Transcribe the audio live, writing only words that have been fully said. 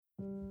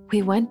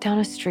We went down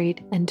a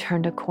street and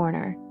turned a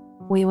corner.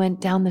 We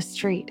went down the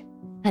street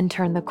and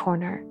turned the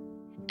corner.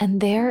 And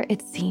there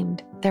it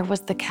seemed there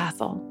was the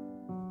castle.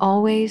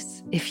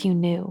 Always, if you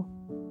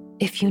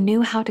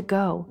knew how to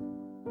go,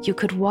 you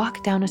could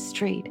walk down a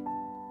street,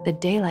 the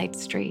daylight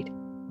street,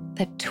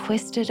 that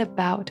twisted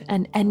about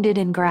and ended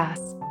in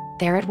grass.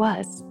 There it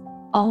was,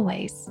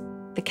 always,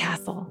 the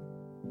castle.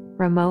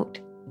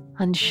 Remote,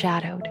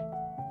 unshadowed,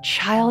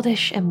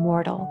 childish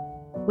immortal,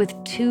 with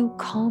two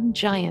calm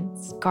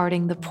giants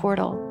guarding the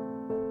portal.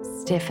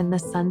 Stiff in the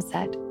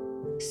sunset,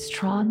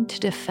 strong to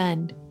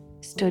defend,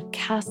 stood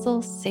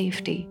Castle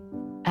Safety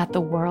at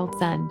the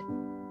world's end.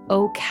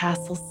 Oh,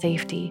 Castle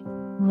Safety,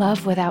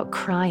 love without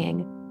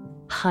crying,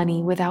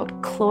 honey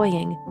without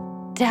cloying,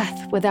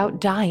 death without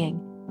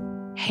dying,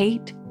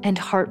 hate and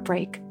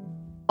heartbreak,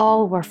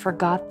 all were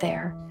forgot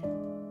there.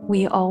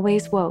 We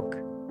always woke,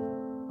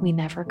 we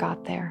never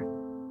got there.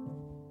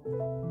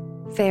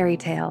 Fairy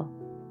Tale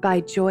by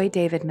Joy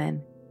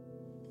Davidman.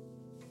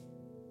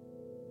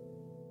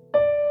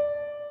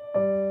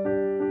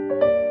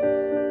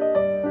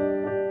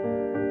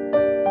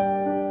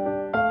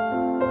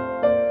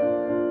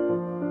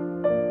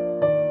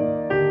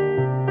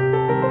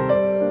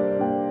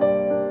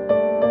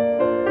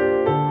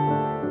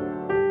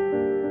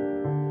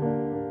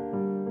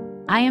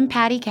 I am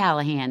Patty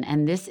Callahan,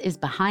 and this is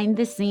Behind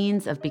the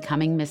Scenes of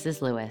Becoming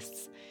Mrs.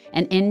 Lewis,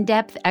 an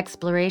in-depth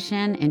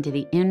exploration into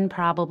the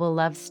improbable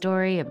love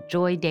story of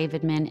Joy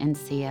Davidman and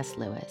C.S.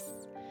 Lewis.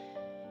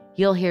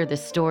 You'll hear the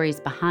stories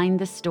behind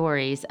the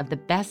stories of the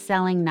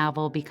best-selling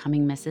novel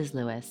Becoming Mrs.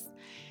 Lewis,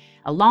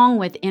 along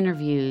with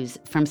interviews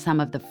from some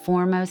of the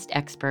foremost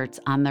experts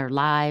on their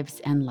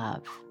lives and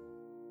love.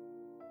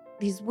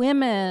 These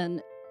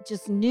women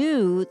just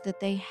knew that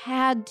they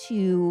had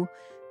to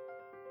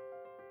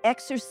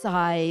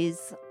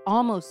exercise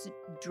almost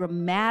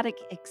dramatic,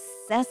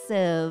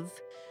 excessive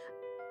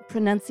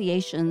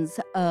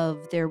pronunciations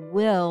of their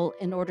will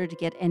in order to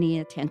get any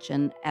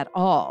attention at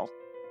all.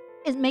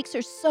 It makes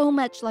her so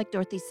much like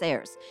Dorothy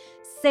Sayers.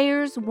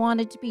 Sayers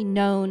wanted to be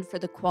known for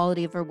the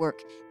quality of her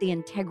work, the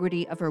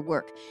integrity of her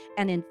work.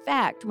 And in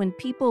fact, when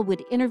people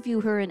would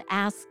interview her and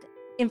ask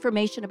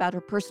information about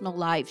her personal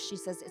life, she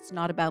says, it's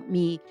not about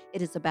me,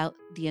 it is about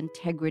the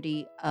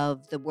integrity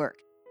of the work.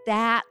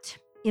 That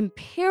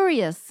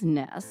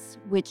imperiousness,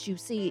 which you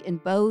see in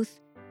both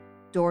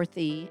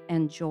Dorothy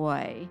and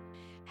Joy,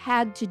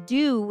 had to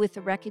do with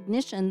the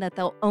recognition that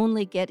they'll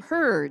only get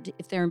heard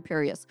if they're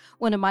imperious.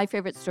 One of my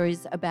favorite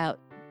stories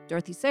about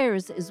Dorothy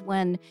Sayers is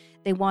when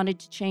they wanted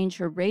to change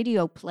her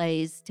radio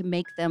plays to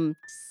make them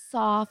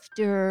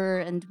softer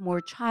and more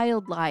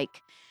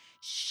childlike.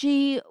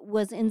 She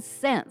was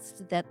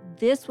incensed that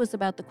this was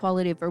about the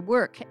quality of her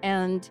work,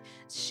 and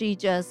she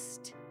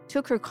just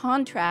took her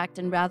contract,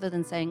 and rather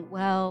than saying,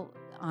 well,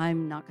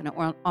 I'm not going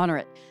to honor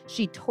it,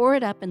 she tore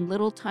it up in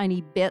little tiny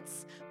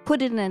bits,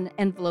 put it in an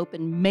envelope,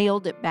 and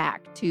mailed it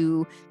back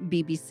to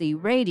BBC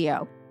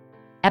Radio.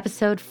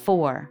 Episode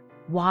 4,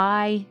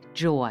 Why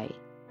Joy?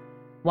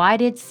 Why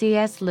did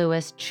C.S.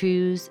 Lewis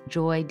choose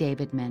Joy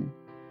Davidman?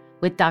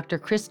 With Dr.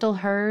 Crystal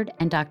Hurd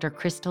and Dr.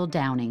 Crystal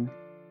Downing.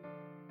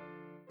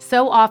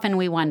 So often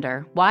we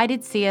wonder, why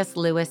did C.S.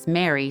 Lewis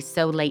marry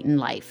so late in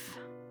life?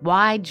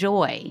 Why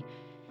Joy?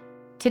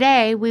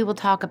 Today, we will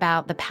talk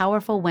about the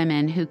powerful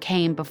women who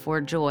came before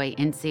Joy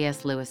in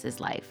C.S. Lewis's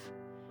life.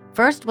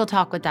 First, we'll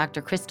talk with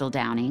Dr. Crystal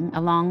Downing.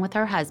 Along with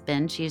her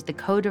husband, she is the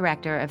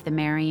co-director of the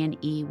Marion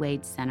E.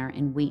 Wade Center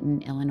in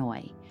Wheaton,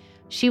 Illinois.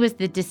 She was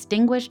the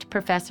Distinguished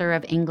Professor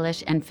of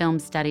English and Film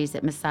Studies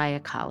at Messiah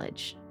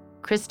College.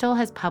 Crystal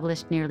has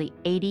published nearly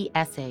 80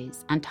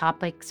 essays on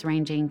topics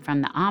ranging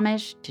from the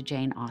Amish to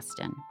Jane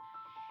Austen.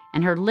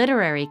 And her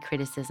literary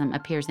criticism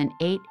appears in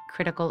 8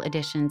 critical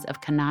editions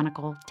of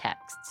canonical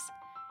texts.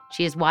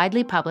 She is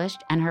widely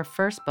published, and her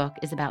first book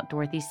is about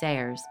Dorothy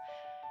Sayers,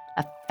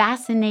 a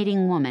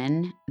fascinating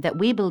woman that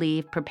we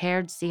believe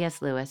prepared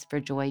C.S. Lewis for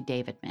Joy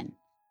Davidman.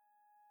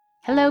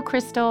 Hello,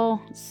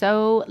 Crystal.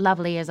 So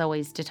lovely, as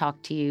always, to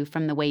talk to you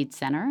from the Wade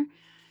Center.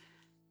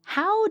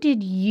 How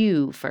did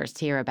you first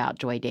hear about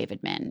Joy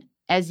Davidman?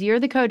 As you're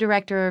the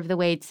co-director of the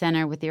Wade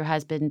Center with your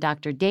husband,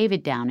 Dr.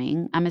 David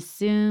Downing, I'm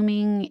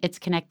assuming it's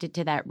connected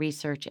to that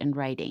research and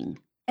writing.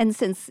 And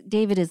since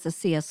David is a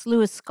C.S.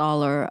 Lewis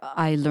scholar,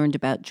 I learned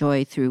about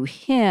Joy through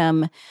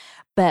him,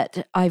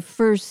 but I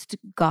first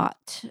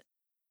got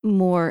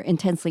more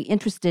intensely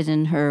interested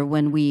in her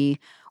when we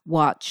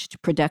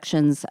watched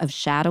productions of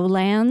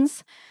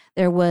Shadowlands.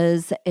 There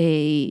was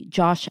a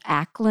Josh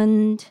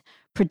Ackland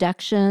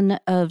production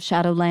of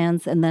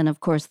Shadowlands, and then, of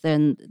course,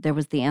 then there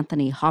was the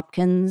Anthony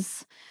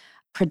Hopkins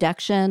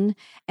production,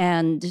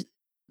 and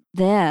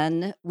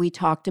then we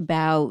talked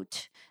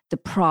about the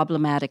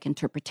problematic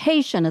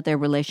interpretation of their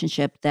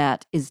relationship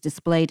that is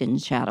displayed in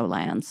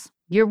Shadowlands.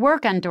 Your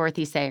work on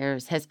Dorothy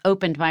Sayers has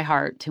opened my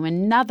heart to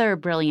another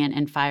brilliant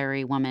and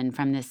fiery woman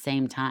from this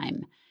same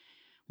time.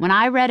 When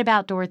I read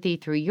about Dorothy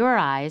through your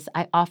eyes,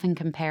 I often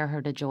compare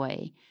her to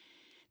Joy.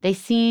 They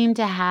seem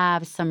to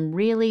have some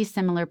really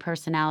similar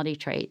personality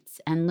traits,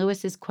 and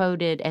Lewis is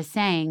quoted as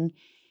saying,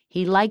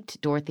 He liked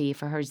Dorothy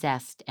for her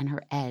zest and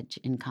her edge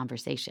in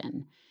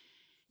conversation.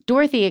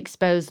 Dorothy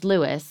exposed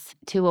Lewis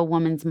to a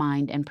woman's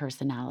mind and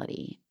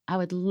personality. I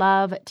would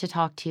love to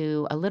talk to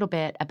you a little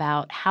bit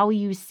about how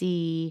you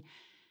see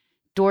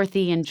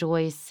Dorothy and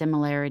Joy's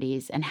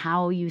similarities and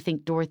how you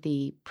think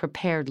Dorothy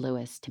prepared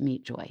Lewis to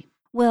meet Joy.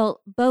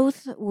 Well,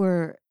 both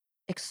were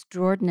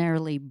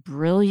extraordinarily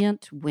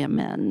brilliant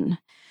women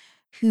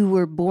who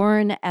were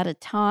born at a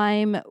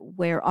time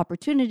where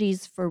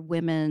opportunities for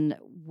women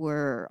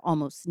were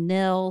almost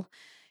nil.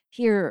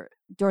 Here,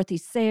 Dorothy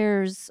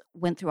Sayers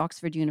went through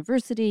Oxford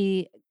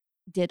University,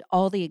 did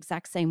all the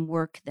exact same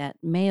work that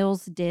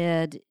males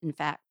did, in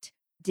fact,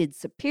 did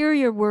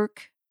superior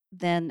work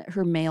than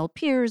her male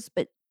peers,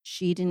 but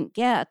she didn't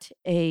get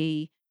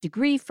a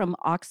degree from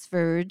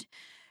Oxford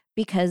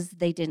because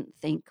they didn't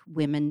think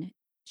women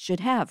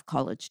should have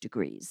college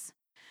degrees.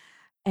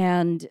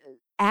 And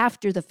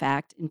after the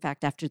fact, in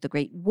fact, after the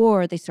Great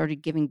War, they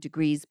started giving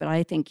degrees, but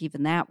I think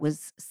even that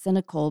was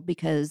cynical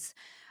because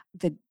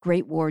the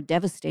Great War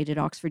devastated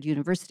Oxford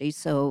University.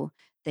 So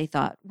they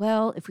thought,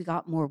 well, if we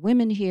got more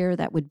women here,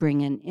 that would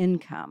bring in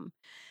income.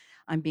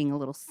 I'm being a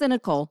little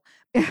cynical.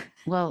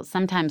 Well,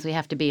 sometimes we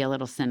have to be a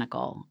little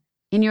cynical.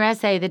 In your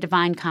essay, The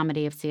Divine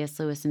Comedy of C.S.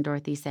 Lewis and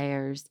Dorothy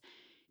Sayers,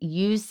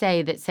 you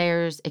say that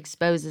Sayers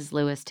exposes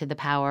Lewis to the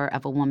power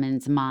of a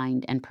woman's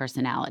mind and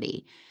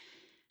personality.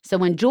 So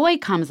when Joy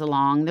comes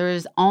along,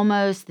 there's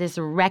almost this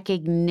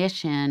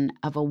recognition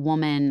of a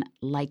woman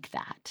like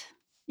that.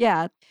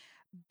 Yeah,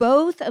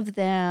 both of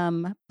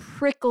them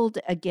prickled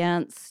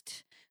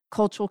against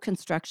cultural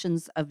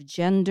constructions of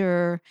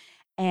gender,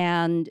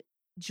 and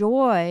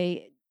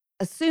Joy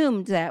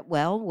assumed that,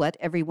 well, what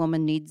every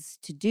woman needs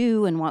to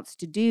do and wants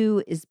to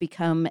do is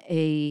become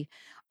a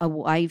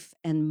wife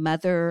and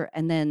mother.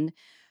 And then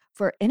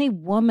for any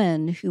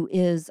woman who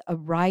is a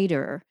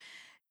writer,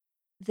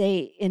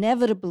 they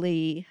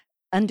inevitably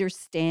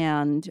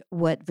understand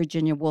what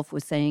Virginia Woolf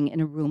was saying in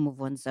A Room of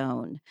One's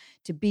Own.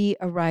 To be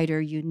a writer,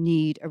 you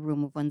need a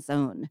room of one's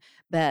own.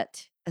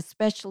 But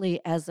especially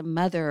as a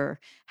mother,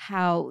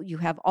 how you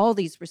have all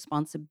these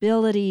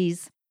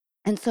responsibilities.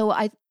 And so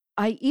I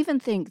even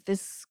think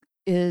this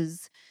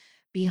is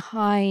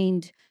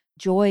behind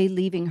Joy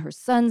leaving her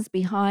sons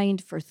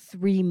behind for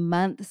 3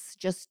 months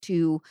just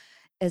to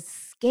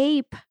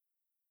escape.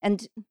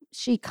 And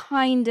she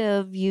kind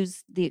of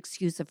used the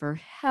excuse of her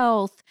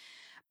health,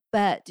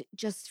 but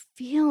just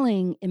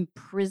feeling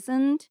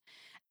imprisoned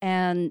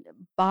and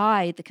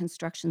by the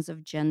constructions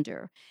of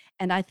gender.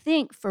 And I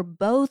think for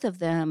both of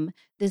them,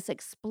 this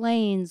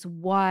explains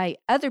why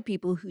other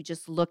people who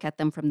just look at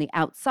them from the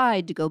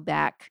outside, to go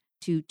back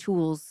to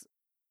Toole's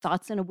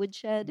Thoughts in a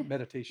Woodshed?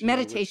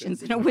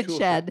 Meditations in a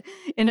woodshed,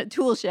 in a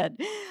tool shed.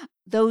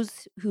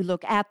 Those who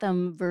look at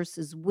them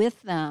versus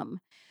with them,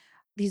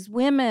 these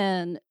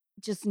women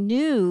just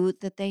knew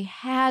that they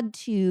had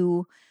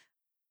to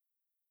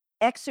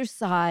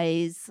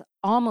exercise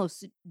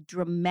almost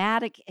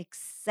dramatic,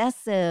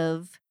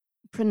 excessive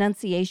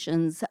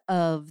pronunciations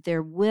of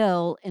their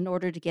will in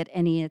order to get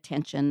any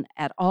attention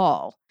at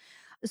all.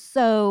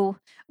 So,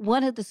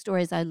 one of the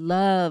stories I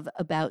love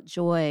about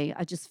Joy,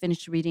 I just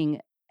finished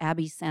reading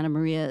Abby Santa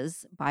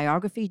Maria's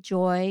biography,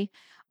 Joy,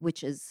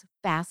 which is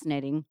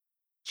fascinating.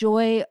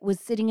 Joy was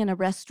sitting in a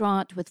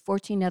restaurant with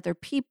 14 other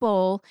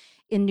people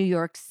in New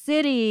York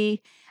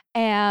City,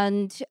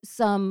 and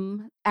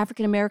some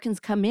African Americans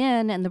come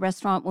in and the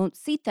restaurant won't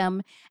seat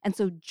them. And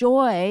so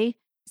Joy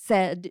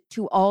said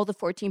to all the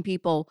 14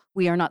 people,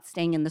 "We are not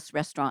staying in this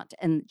restaurant."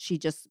 And she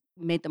just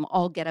made them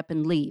all get up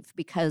and leave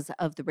because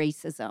of the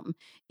racism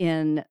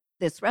in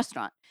this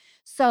restaurant.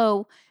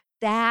 So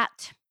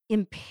that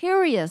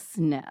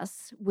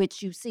imperiousness,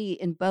 which you see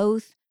in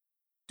both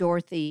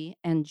Dorothy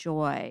and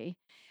Joy,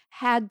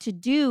 had to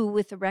do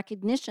with the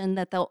recognition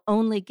that they'll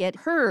only get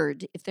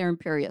heard if they're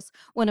imperious.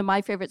 One of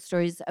my favorite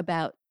stories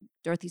about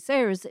Dorothy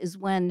Sayers is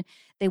when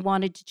they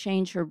wanted to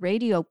change her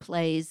radio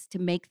plays to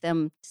make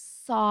them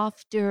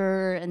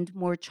softer and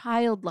more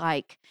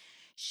childlike.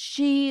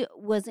 She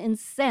was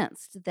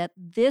incensed that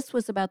this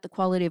was about the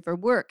quality of her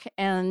work,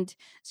 and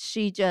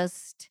she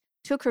just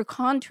took her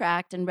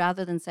contract, and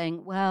rather than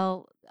saying,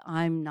 well,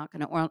 I'm not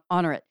going to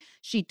honor it,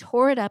 she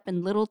tore it up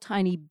in little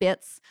tiny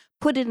bits,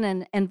 put it in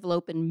an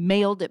envelope, and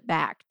mailed it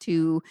back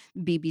to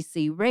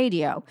BBC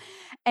Radio.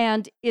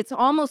 And it's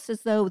almost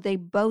as though they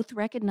both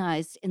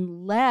recognized,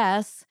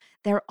 unless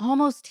they're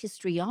almost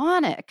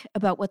histrionic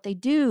about what they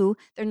do,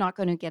 they're not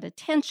going to get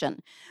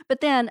attention.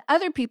 But then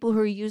other people who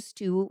are used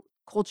to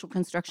cultural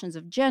constructions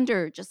of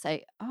gender just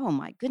say, oh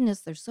my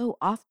goodness, they're so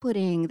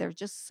off-putting, they're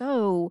just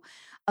so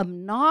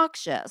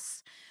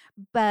obnoxious.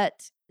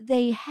 But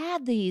they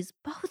had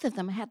both of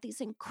them had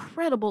these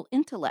incredible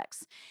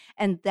intellects.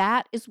 And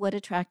that is what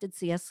attracted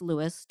C.S.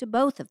 Lewis to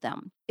both of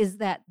them, is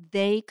that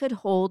they could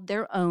hold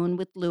their own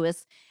with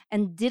Lewis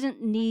and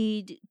didn't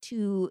need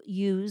to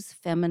use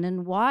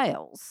feminine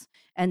wiles.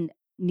 And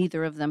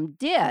neither of them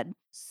did.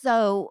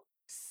 So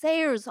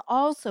Sayers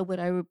also, what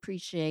I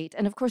appreciate,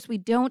 and of course we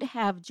don't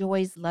have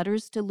Joy's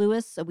letters to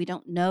Lewis, so we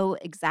don't know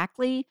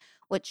exactly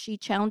what she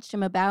challenged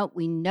him about.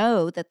 We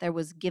know that there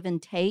was give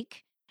and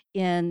take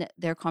in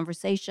their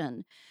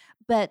conversation.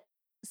 But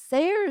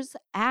Sayers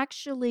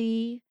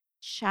actually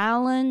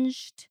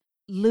challenged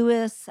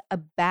Lewis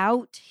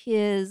about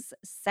his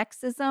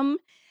sexism.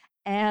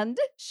 And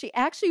she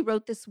actually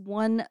wrote this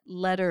one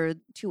letter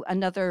to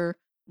another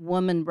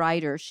woman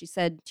writer. She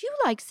said, "Do you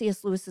like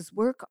C.S. Lewis's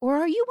work, or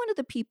are you one of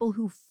the people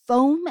who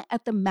foam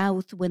at the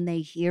mouth when they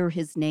hear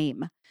his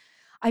name?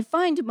 I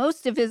find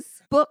most of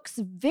his books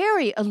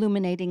very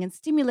illuminating and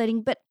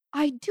stimulating, but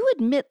I do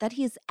admit that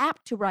he is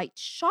apt to write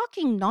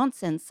shocking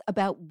nonsense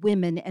about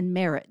women and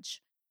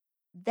marriage.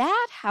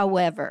 That,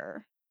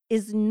 however,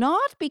 is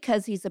not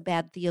because he's a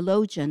bad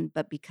theologian,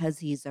 but because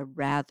he's a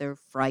rather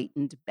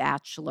frightened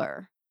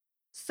bachelor."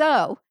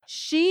 So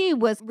she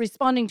was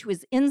responding to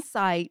his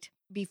insight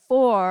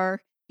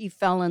before he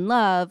fell in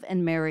love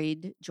and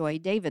married Joy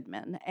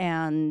Davidman.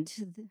 And,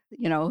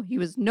 he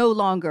was no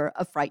longer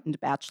a frightened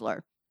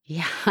bachelor.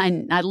 Yeah,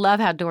 and I love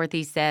how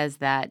Dorothy says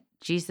that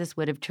Jesus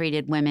would have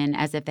treated women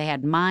as if they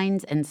had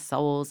minds and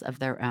souls of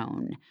their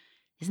own.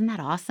 Isn't that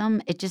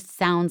awesome? It just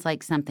sounds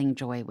like something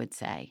Joy would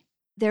say.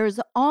 There's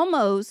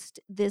almost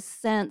this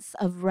sense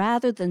of,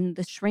 rather than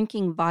the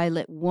shrinking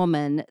violet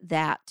woman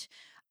that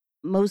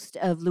most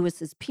of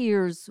Lewis's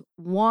peers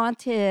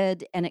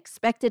wanted and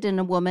expected in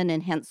a woman,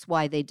 and hence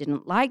why they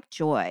didn't like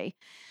Joy,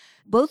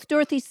 both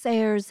Dorothy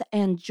Sayers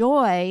and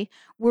Joy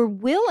were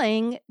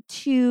willing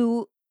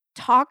to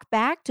talk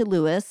back to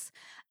Lewis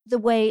the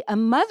way a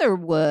mother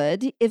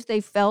would if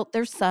they felt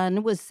their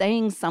son was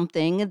saying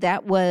something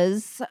that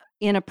was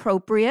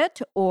inappropriate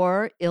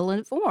or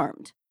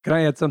ill-informed. Can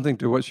I add something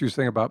to what she was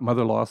saying about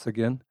mother loss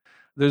again?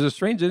 There's a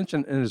strange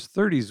incident in his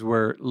 30s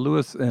where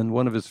Lewis and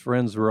one of his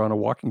friends were on a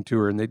walking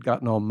tour and they'd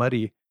gotten all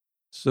muddy.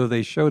 So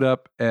they showed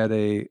up at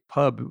a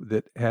pub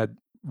that had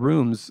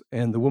rooms,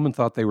 and the woman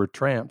thought they were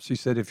tramps. She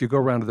said, "If you go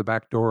around to the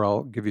back door,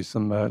 I'll give you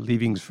some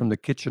leavings from the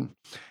kitchen."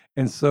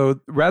 And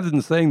so rather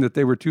than saying that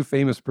they were two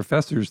famous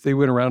professors, they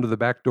went around to the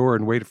back door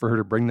and waited for her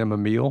to bring them a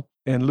meal.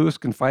 And Lewis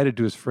confided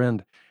to his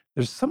friend,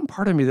 "There's some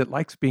part of me that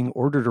likes being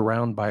ordered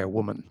around by a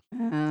woman."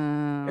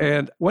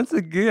 And once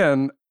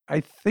again, I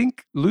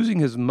think losing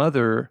his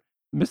mother,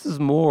 Mrs.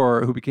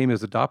 Moore, who became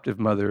his adoptive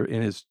mother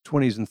in his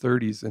 20s and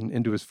 30s and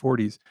into his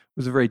 40s,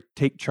 was a very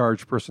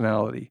take-charge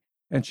personality.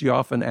 And she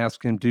often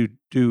asked him to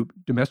do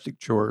domestic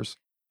chores.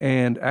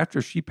 And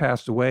after she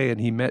passed away and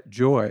he met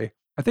Joy,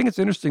 I think it's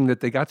interesting that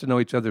they got to know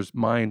each other's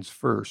minds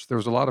first. There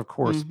was a lot of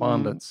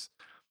correspondence.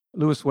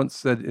 Lewis once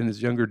said in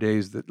his younger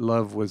days that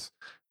love was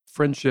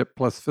friendship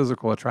plus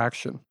physical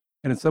attraction.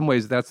 And in some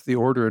ways, that's the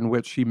order in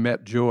which he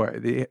met Joy.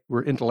 They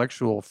were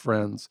intellectual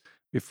friends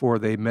before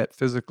they met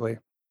physically.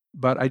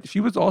 But she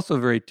was also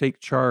very take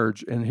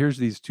charge. And here's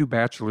these two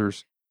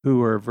bachelors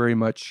who are very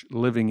much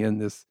living in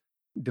this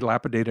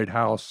dilapidated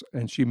house.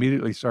 And she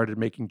immediately started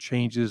making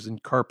changes in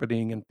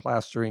carpeting and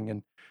plastering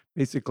and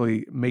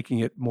basically making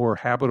it more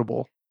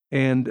habitable.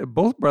 And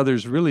both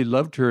brothers really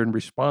loved her and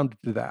responded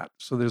to that.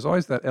 So there's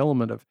always that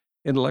element of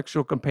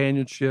intellectual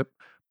companionship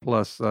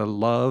plus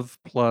love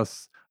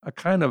plus a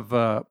kind of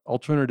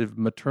alternative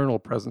maternal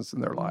presence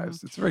in their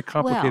lives. It's a very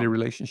complicated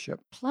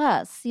relationship.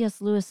 Plus, C.S.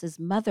 Lewis's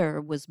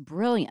mother was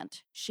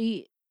brilliant.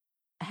 She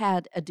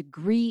had a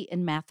degree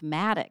in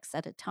mathematics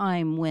at a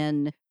time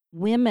when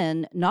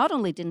women not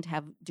only didn't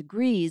have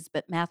degrees,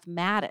 but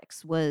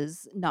mathematics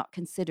was not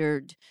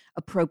considered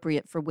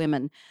appropriate for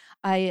women.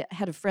 I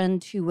had a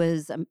friend who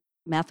was a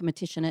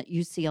mathematician at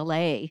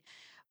UCLA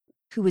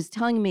who was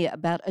telling me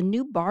about a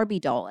new Barbie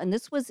doll. And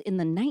this was in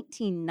the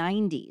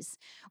 1990s.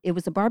 It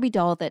was a Barbie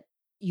doll that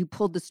you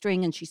pulled the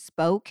string and she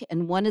spoke.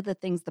 And one of the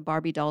things the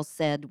Barbie doll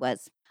said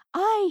was,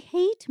 "I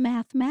hate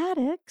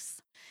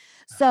mathematics."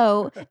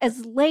 So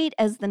as late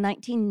as the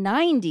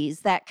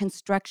 1990s, that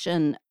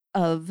construction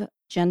of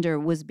gender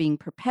was being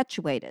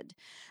perpetuated.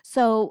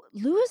 So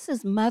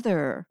Lewis's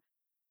mother,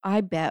 I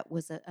bet,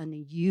 was an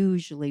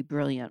unusually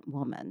brilliant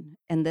woman.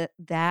 And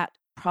that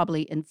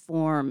probably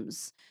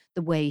informs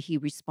the way he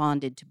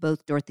responded to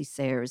both Dorothy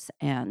Sayers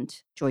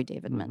and Joy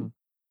Davidman.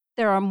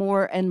 There are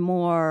more and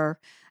more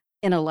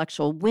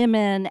intellectual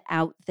women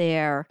out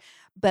there,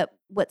 but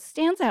what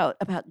stands out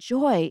about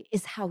Joy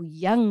is how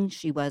young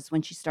she was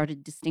when she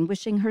started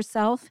distinguishing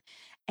herself,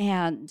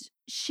 and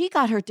she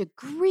got her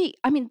degree.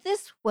 I mean,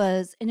 this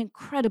was an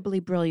incredibly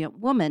brilliant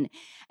woman,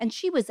 and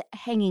she was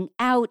hanging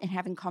out and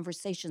having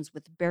conversations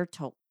with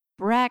Bertolt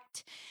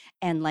Brecht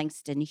and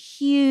Langston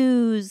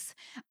Hughes,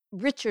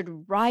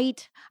 Richard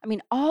Wright. I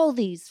mean, all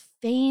these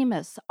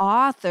famous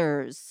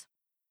authors.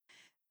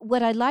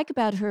 What I like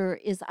about her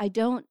is I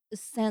don't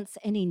sense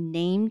any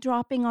name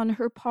dropping on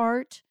her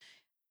part.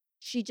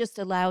 She just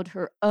allowed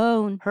her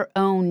own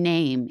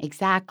name,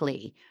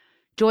 exactly.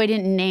 Joy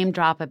didn't name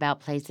drop about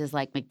places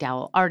like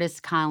MacDowell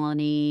Artists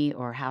Colony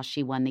or how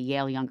she won the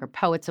Yale Younger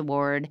Poets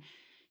Award.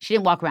 She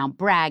didn't walk around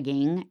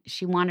bragging.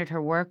 She wanted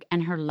her work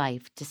and her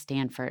life to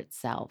stand for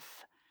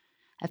itself.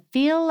 I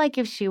feel like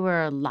if she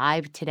were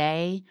alive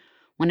today,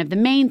 one of the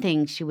main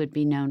things she would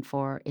be known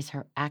for is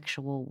her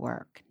actual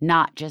work,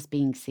 not just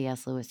being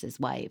C.S. Lewis's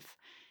wife.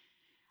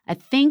 I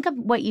think of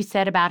what you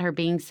said about her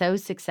being so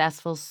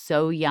successful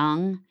so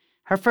young.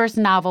 Her first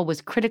novel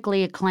was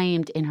critically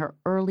acclaimed in her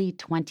early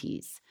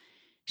 20s.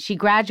 She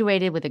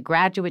graduated with a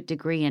graduate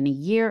degree in a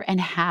year and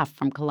a half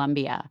from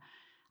Columbia.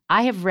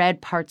 I have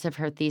read parts of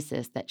her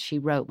thesis that she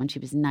wrote when she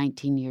was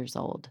 19 years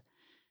old.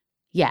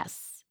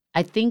 Yes,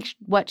 I think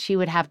what she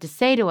would have to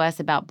say to us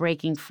about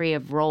breaking free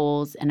of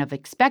roles and of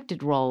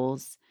expected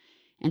roles,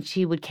 and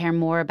she would care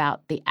more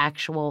about the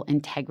actual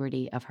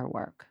integrity of her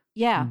work.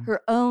 Yeah,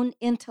 her own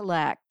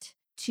intellect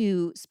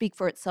to speak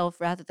for itself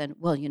rather than,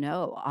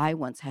 well, I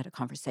once had a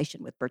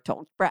conversation with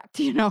Bertolt Brecht,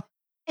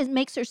 It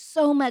makes her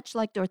so much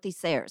like Dorothy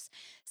Sayers.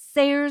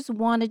 Sayers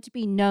wanted to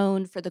be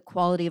known for the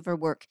quality of her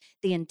work,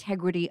 the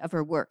integrity of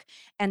her work.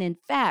 And in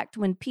fact,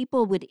 when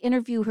people would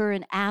interview her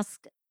and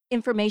ask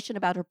information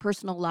about her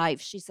personal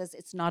life, she says,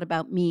 it's not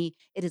about me,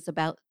 it is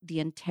about the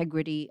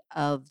integrity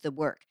of the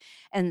work.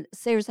 And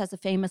Sayers has a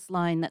famous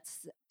line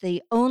that's,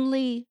 the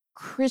only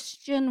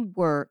Christian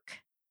work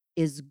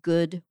is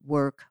good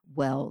work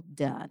well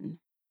done.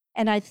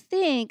 And I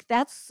think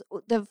that's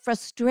the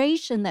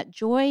frustration that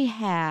Joy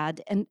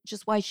had, and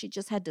just why she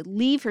just had to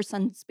leave her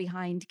sons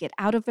behind to get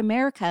out of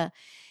America,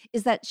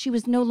 is that she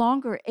was no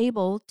longer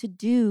able to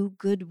do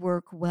good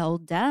work well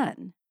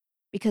done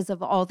because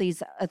of all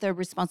these other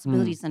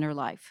responsibilities in her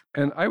life.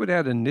 And I would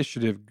add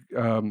initiative,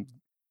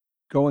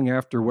 going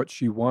after what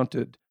she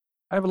wanted.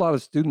 I have a lot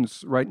of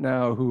students right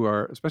now who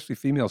are, especially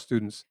female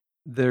students,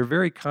 they're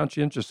very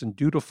conscientious and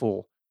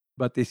dutiful,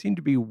 but they seem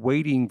to be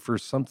waiting for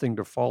something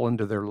to fall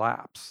into their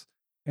laps.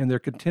 And they're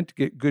content to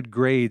get good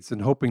grades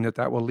and hoping that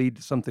that will lead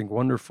to something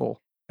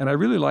wonderful. And I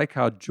really like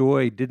how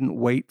Joy didn't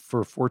wait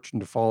for fortune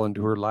to fall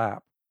into her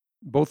lap,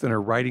 both in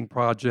her writing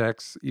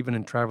projects, even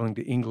in traveling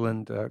to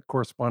England,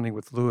 corresponding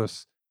with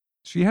Lewis.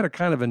 She had a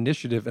kind of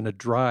initiative and a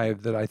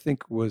drive that I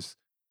think was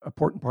an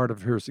important part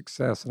of her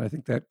success. And I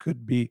think that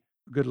could be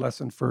a good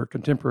lesson for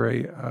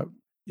contemporary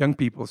young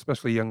people,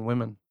 especially young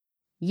women.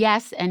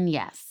 Yes and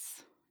yes.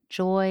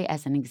 Joy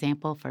as an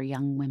example for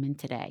young women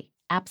today.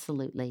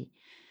 Absolutely.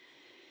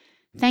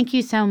 Thank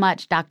you so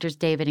much, Drs.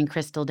 David and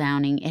Crystal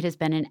Downing. It has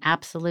been an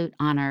absolute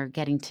honor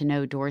getting to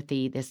know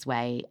Dorothy this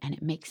way, and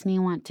it makes me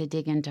want to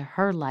dig into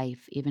her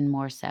life even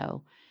more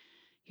so.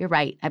 You're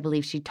right. I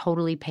believe she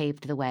totally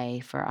paved the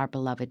way for our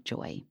beloved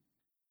Joy.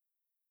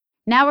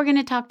 Now we're going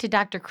to talk to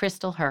Dr.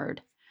 Crystal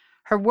Hurd.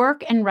 Her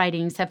work and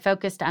writings have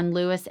focused on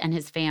Lewis and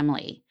his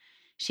family.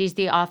 She's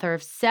the author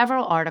of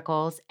several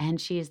articles, and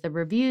she is the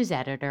reviews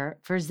editor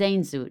for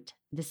Sehnsucht,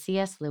 the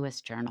C.S. Lewis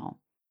journal.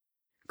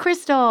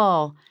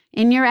 Crystal,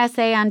 in your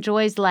essay on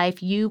Joy's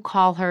life, you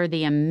call her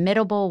the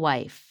imitable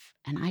wife,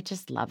 and I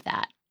just love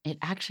that. It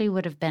actually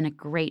would have been a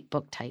great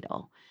book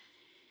title.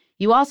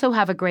 You also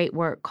have a great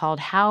work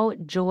called How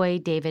Joy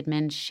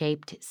Davidman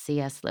Shaped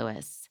C.S.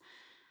 Lewis.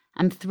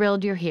 I'm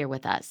thrilled you're here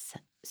with us.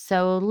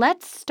 So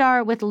let's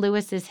start with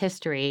Lewis's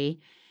history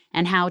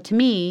and how, to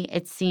me,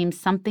 it seems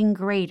something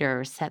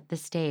greater set the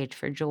stage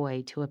for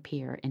Joy to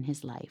appear in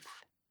his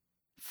life.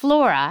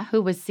 Flora,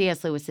 who was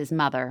C.S. Lewis's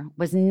mother,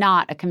 was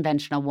not a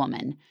conventional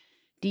woman.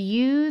 Do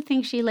you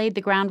think she laid the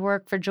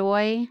groundwork for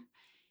Joy?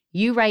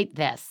 You write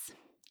this,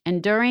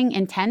 enduring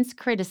intense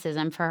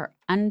criticism for her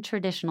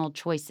untraditional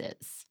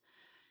choices.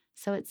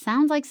 So it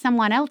sounds like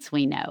someone else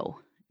we know.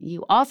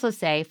 You also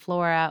say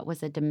Flora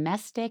was a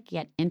domestic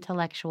yet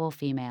intellectual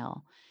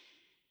female.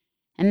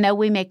 And though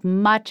we make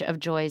much of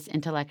Joy's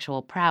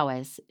intellectual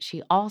prowess,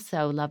 she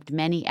also loved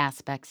many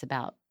aspects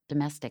about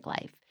domestic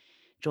life.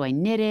 Joy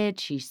knitted,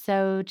 she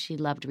sewed, she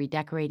loved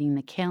redecorating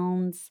the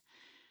kilns.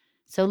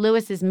 So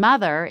Lewis's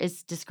mother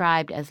is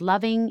described as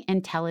loving,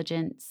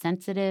 intelligent,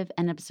 sensitive,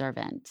 and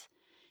observant.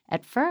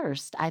 At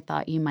first, I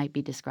thought you might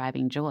be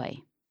describing Joy.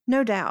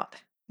 No doubt.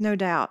 No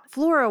doubt.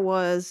 Flora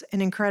was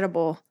an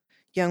incredible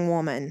young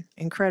woman,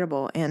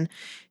 incredible. And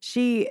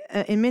she,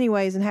 in many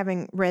ways, and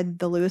having read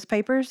the Lewis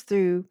papers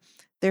through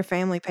their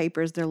family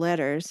papers, their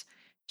letters,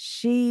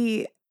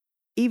 she,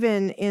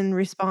 even in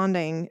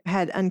responding,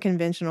 had an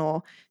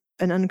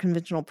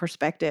unconventional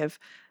perspective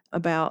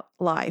about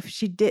life.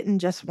 She didn't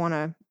just want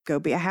to go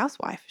be a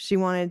housewife. She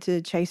wanted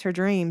to chase her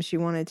dreams. She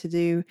wanted to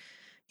do,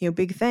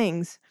 big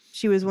things.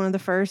 She was one of the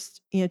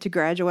first, to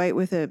graduate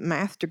with a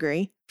math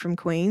degree from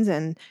Queens.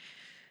 And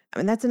I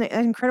mean, that's an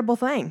incredible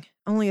thing.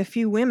 Only a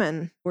few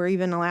women were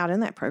even allowed in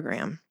that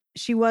program.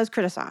 She was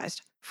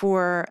criticized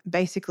for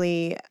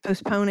basically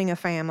postponing a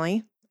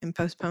family and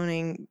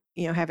postponing,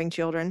 having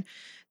children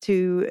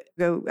to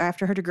go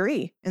after her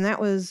degree. And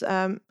that was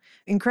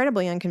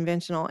incredibly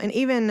unconventional. And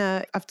even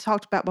I've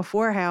talked about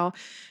before how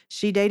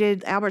she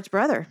dated Albert's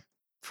brother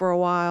for a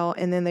while,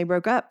 and then they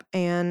broke up.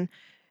 And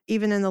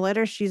even in the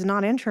letter, she's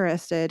not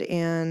interested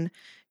in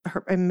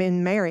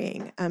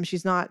marrying.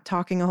 She's not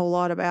talking a whole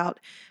lot about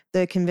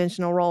the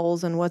conventional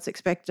roles and what's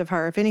expected of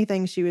her. If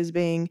anything, she was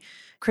being,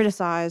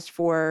 criticized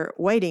for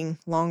waiting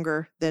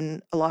longer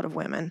than a lot of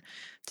women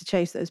to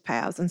chase those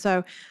paths. And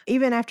so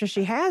even after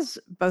she has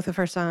both of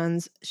her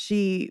sons,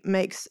 she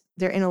makes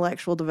their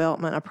intellectual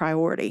development a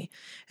priority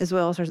as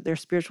well as their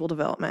spiritual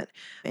development,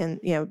 and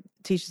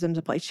teaches them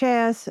to play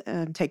chess,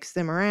 takes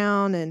them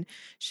around and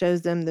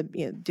shows them the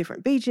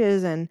different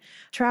beaches and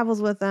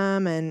travels with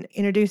them and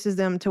introduces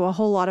them to a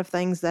whole lot of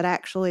things that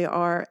actually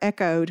are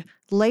echoed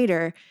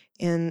later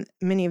in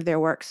many of their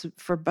works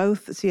for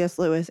both C.S.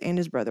 Lewis and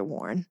his brother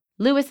Warren.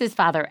 Lewis's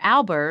father,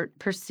 Albert,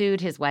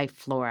 pursued his wife,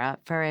 Flora,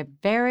 for a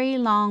very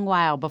long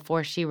while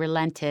before she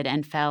relented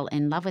and fell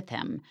in love with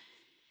him.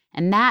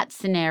 And that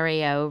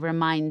scenario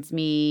reminds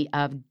me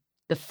of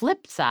the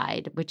flip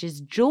side, which is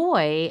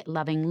Joy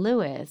loving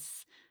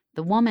Lewis,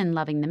 the woman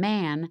loving the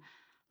man,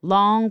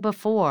 long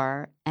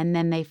before, and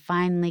then they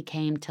finally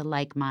came to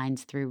like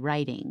minds through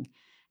writing.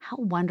 How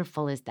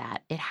wonderful is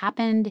that? It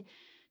happened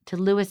to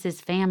Lewis's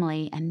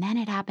family, and then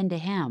it happened to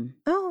him.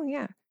 Oh,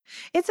 yeah.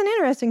 It's an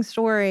interesting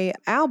story.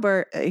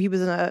 Albert, he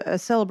was a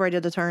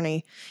celebrated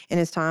attorney in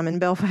his time in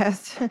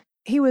Belfast.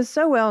 He was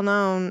so well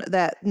known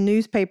that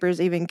newspapers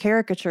even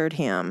caricatured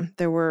him.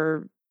 There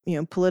were,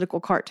 political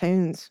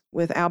cartoons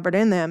with Albert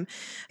in them.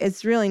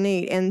 It's really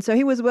neat. And so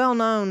he was well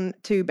known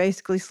to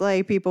basically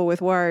slay people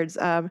with words.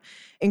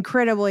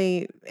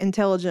 Incredibly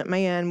intelligent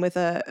man with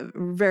a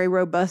very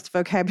robust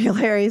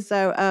vocabulary.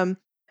 So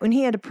when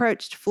he had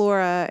approached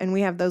Flora, and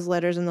we have those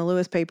letters in the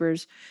Lewis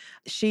papers,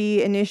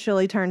 she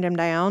initially turned him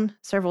down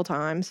several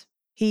times.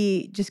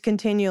 He just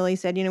continually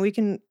said, we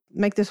can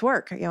make this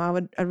work.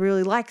 I'd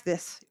really like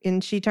this.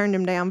 And she turned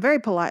him down very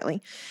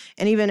politely.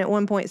 And even at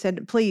one point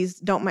said, please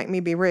don't make me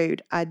be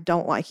rude. I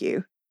don't like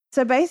you.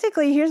 So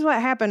basically, here's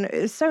what happened.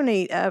 It's so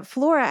neat.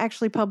 Flora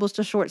actually published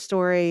a short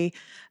story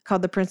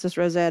called The Princess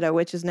Rosetta,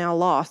 which is now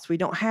lost. We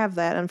don't have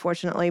that,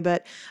 unfortunately,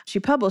 but she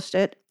published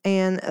it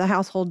in the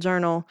Household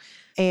Journal.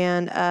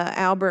 And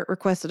Albert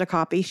requested a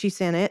copy. She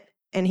sent it.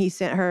 And he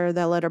sent her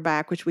the letter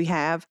back, which we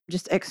have,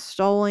 just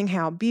extolling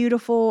how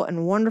beautiful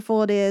and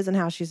wonderful it is and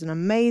how she's an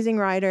amazing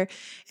writer.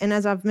 And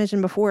as I've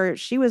mentioned before,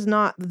 she was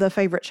not the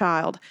favorite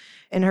child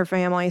in her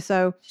family.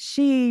 So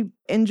she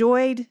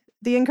enjoyed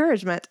the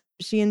encouragement.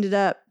 She ended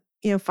up,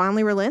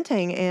 finally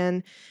relenting.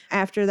 And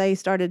after they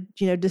started,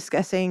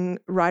 discussing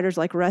writers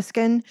like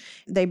Ruskin,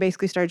 they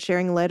basically started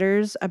sharing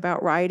letters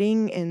about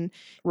writing and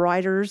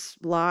writers'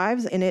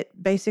 lives. And it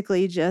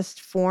basically just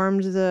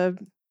formed the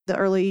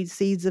early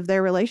seeds of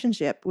their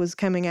relationship was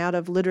coming out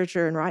of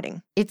literature and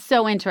writing. It's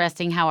so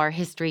interesting how our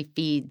history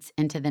feeds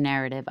into the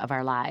narrative of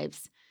our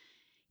lives.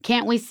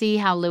 Can't we see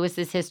how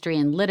Lewis's history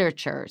in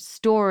literature,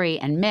 story,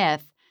 and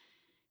myth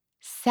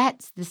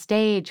sets the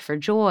stage for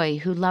Joy,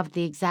 who loved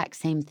the exact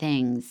same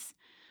things?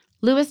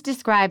 Lewis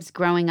describes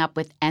growing up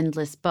with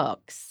endless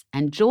books,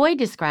 and Joy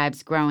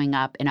describes growing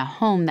up in a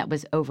home that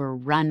was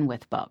overrun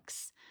with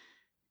books.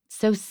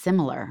 So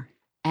similar.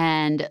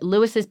 And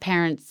Lewis's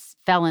parents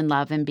fell in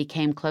love and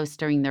became close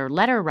during their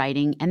letter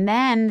writing, and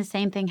then the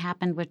same thing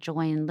happened with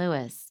Joy and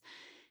Lewis.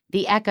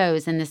 The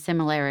echoes and the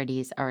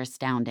similarities are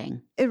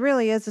astounding. It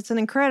really is. It's an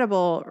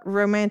incredible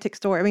romantic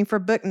story. I mean, for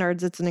book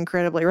nerds, it's an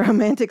incredibly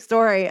romantic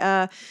story.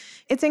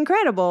 It's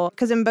incredible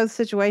because in both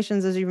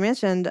situations, as you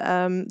mentioned,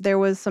 there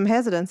was some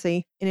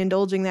hesitancy in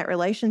indulging that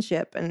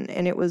relationship,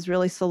 and it was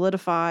really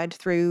solidified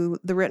through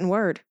the written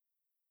word.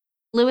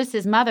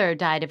 Lewis's mother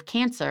died of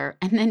cancer,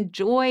 and then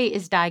Joy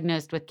is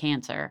diagnosed with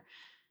cancer.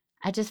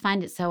 I just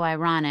find it so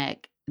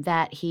ironic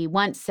that he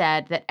once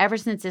said that ever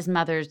since his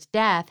mother's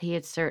death, he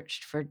had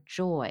searched for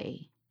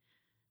joy.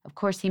 Of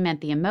course, he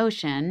meant the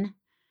emotion,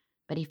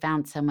 but he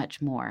found so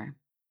much more.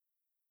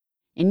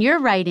 In your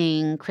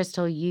writing,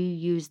 Crystal, you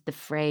used the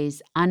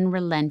phrase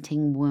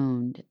unrelenting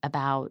wound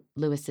about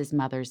Lewis's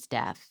mother's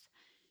death.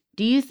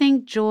 Do you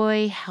think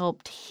Joy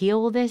helped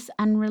heal this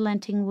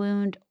unrelenting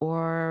wound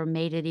or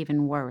made it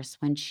even worse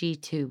when she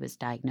too was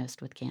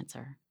diagnosed with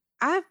cancer?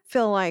 I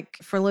feel like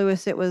for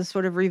Lewis, it was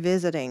sort of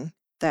revisiting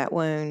that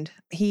wound.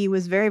 He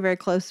was very, very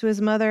close to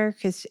his mother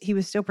because he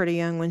was still pretty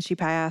young when she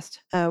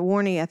passed.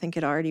 Warnie, I think,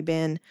 had already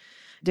been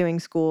doing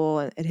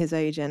school at his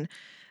age. And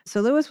so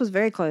Lewis was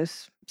very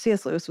close.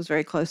 C.S. Lewis was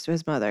very close to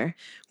his mother.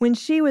 When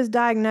she was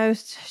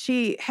diagnosed,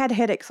 she had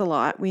headaches a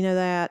lot. We know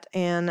that.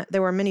 And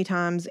there were many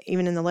times,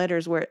 even in the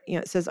letters, where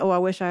it says, oh, I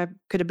wish I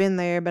could have been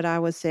there, but I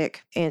was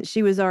sick. And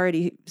she was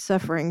already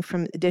suffering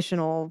from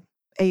additional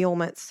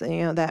ailments,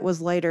 that was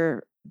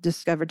later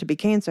discovered to be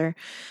cancer.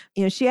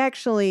 She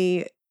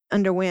actually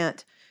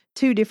underwent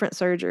 2 different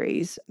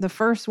surgeries. The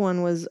first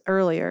one was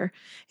earlier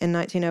in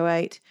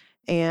 1908,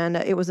 and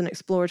it was an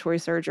exploratory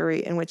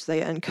surgery in which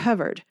they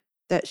uncovered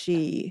that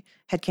she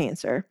had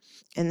cancer.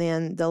 And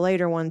then the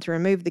later one to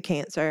remove the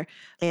cancer,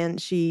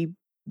 and she,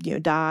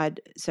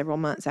 died several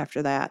months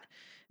after that.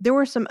 There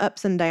were some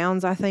ups and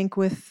downs, I think,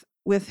 with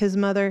his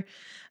mother.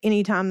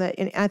 Anytime that,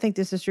 and I think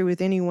this is true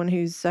with anyone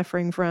who's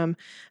suffering from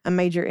a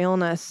major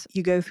illness,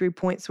 you go through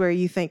points where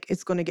you think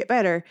it's going to get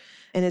better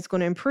and it's going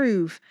to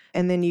improve.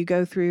 And then you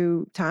go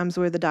through times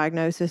where the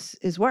diagnosis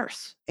is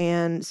worse.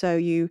 And so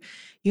you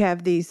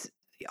have these,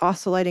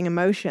 oscillating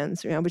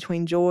emotions,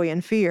 between joy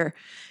and fear.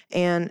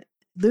 And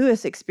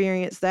Lewis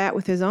experienced that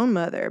with his own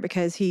mother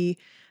because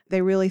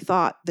they really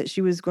thought that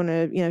she was going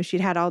to,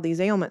 she'd had all these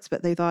ailments,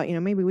 but they thought,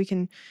 maybe we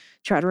can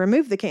try to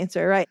remove the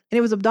cancer, right? And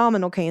it was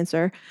abdominal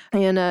cancer,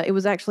 and it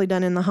was actually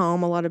done in the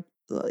home.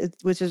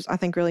 Which is, I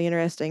think, really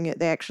interesting.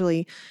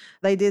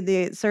 They did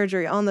the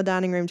surgery on the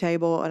dining room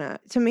table, and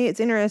to me,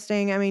 it's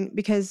interesting. I mean,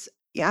 because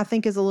I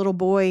think as a little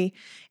boy,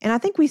 and I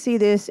think we see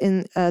this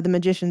in The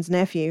Magician's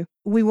Nephew,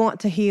 we want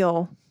to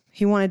heal.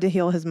 He wanted to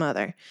heal his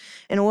mother.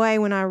 In a way,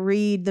 when I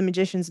read The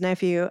Magician's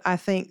Nephew, I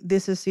think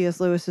this is C.S.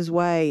 Lewis's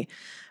way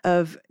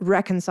of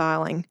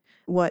reconciling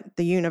what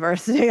the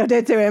universe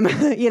did to him.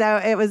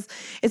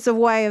 It's a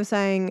way of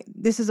saying,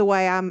 this is a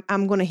way I'm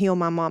going to heal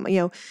my mom.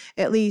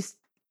 At least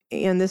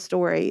in this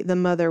story, the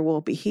mother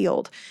will be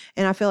healed.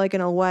 And I feel like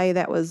in a way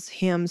that was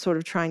him sort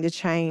of trying to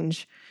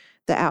change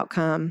the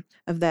outcome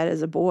of that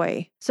as a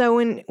boy. So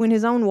when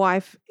his own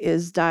wife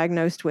is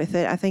diagnosed with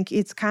it, I think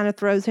it's kind of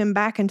throws him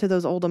back into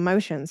those old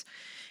emotions.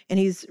 And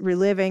he's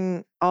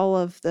reliving all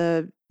of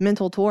the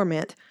mental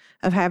torment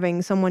of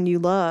having someone you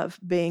love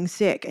being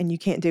sick and you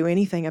can't do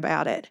anything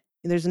about it.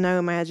 There's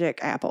no magic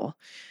apple.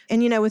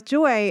 And, with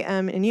Joy,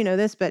 and you know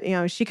this, but,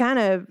 she kind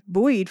of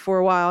buoyed for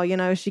a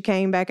while. She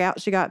came back out.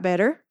 She got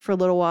better for a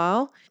little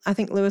while. I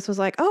think Lewis was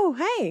like, oh,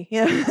 hey,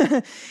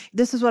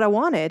 this is what I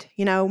wanted.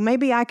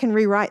 Maybe I can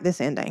rewrite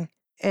this ending.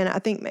 And I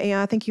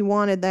think he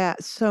wanted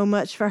that so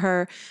much for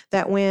her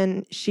that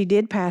when she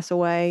did pass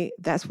away,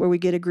 that's where we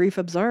get a grief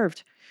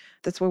observed.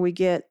 That's where we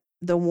get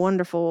the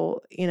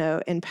wonderful,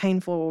 and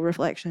painful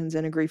reflections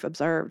in A Grief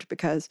Observed,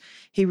 because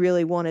he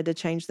really wanted to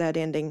change that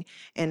ending.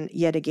 And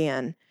yet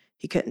again,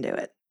 he couldn't do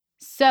it.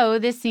 So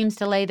this seems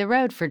to lay the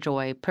road for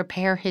Joy,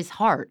 prepare his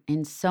heart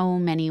in so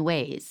many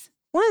ways.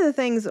 One of the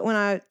things when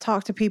I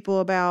talk to people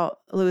about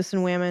Lewis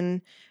and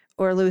Women,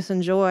 or Lewis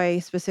and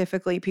Joy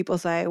specifically, people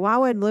say, why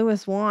would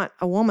Lewis want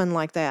a woman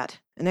like that?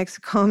 An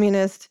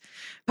ex-communist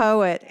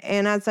poet?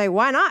 And I'd say,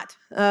 why not?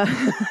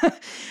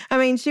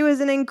 She was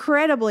an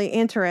incredibly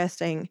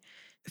interesting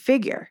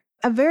figure,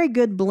 a very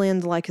good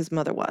blend like his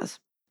mother was.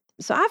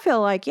 So I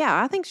feel like,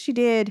 I think she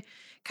did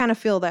kind of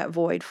fill that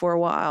void for a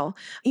while.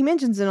 He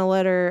mentions in a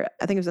letter,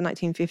 I think it was the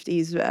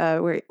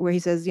 1950s, where he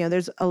says,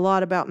 there's a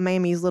lot about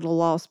Mamie's little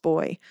lost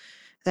boy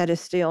that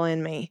is still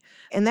in me.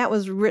 And that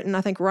was written,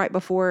 I think, right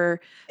before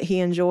he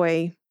and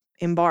Joy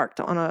embarked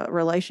on a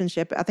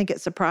relationship. I think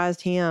it surprised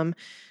him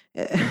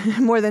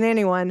more than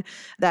anyone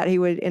that he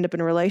would end up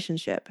in a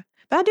relationship.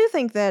 But I do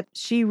think that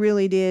she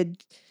really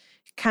did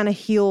kind of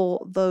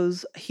heal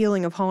those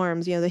healing of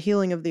harms, the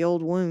healing of the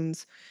old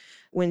wounds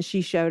when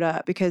she showed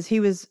up, because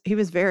he was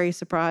very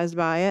surprised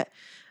by it.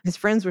 His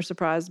friends were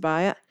surprised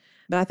by it.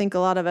 But I think a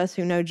lot of us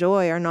who know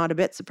Joy are not a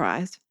bit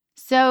surprised.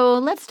 So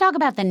let's talk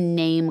about the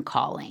name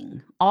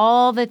calling.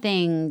 All the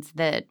things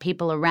that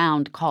people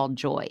around called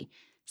Joy.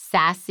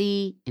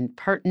 Sassy,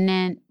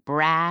 impertinent,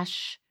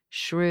 brash,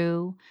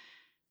 shrew.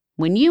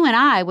 When you and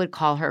I would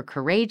call her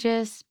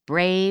courageous,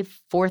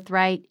 brave,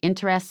 forthright,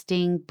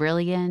 interesting,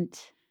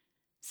 brilliant.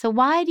 So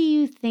why do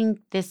you think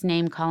this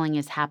name calling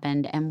has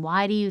happened, and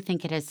why do you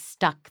think it has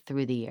stuck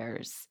through the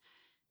years?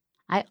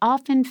 I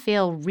often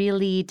feel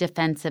really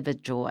defensive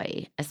of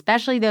Joy,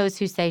 especially those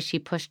who say she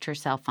pushed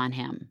herself on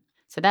him.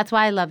 So that's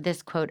why I love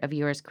this quote of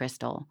yours,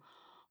 Crystal.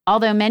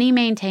 Although many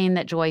maintain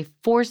that Joy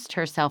forced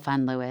herself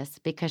on Lewis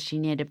because she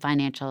needed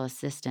financial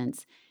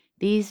assistance,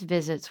 these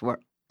visits were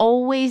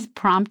always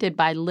prompted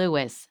by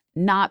Lewis,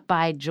 not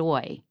by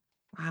Joy.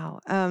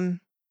 Wow.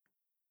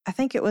 I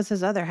think it was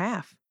his other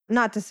half.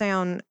 Not to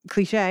sound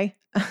cliche,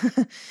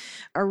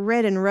 I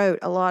read and wrote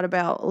a lot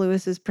about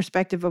Lewis's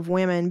perspective of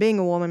women. Being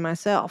a woman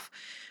myself,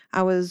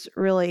 I was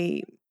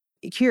really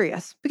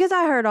curious because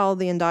I heard all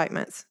the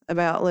indictments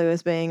about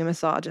Lewis being a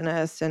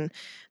misogynist and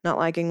not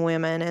liking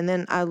women. And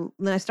then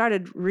I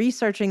started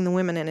researching the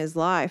women in his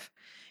life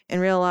and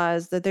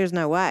realized that there's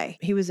no way.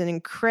 He was an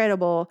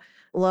incredible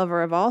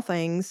lover of all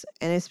things.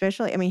 And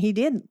especially, he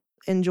did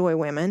enjoy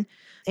women.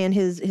 And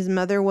his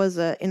mother was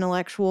an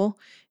intellectual.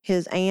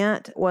 His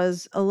aunt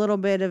was a little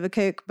bit of a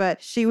kook,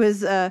 but she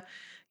was,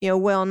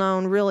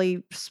 well-known,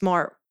 really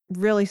smart,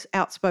 really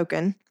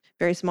outspoken,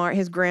 very smart.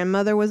 His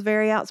grandmother was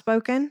very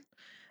outspoken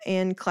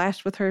and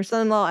clashed with her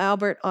son-in-law,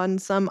 Albert, on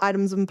some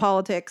items in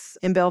politics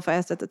in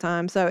Belfast at the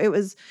time. So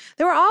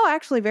they were all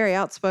actually very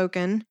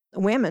outspoken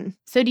women.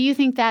 So do you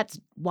think that's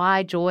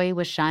why Joy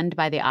was shunned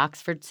by the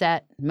Oxford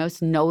set,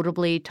 most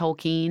notably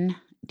Tolkien?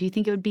 Do you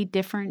think it would be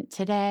different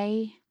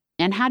today?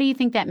 And how do you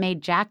think that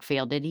made Jack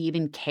feel? Did he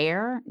even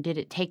care? Did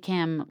it take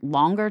him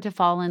longer to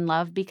fall in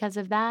love because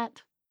of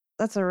that?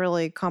 That's a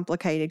really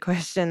complicated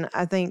question.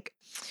 I think,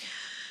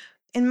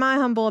 in my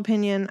humble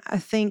opinion, I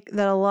think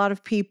that a lot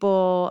of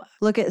people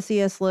look at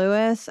C.S.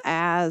 Lewis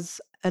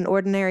as an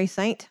ordinary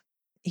saint.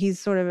 He's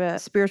sort of a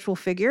spiritual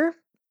figure,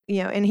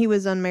 and he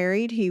was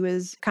unmarried. He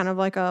was kind of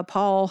like a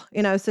Paul,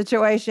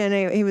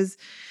 situation. He was,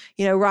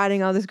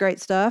 writing all this great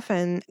stuff.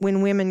 And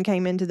when women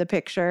came into the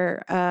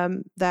picture,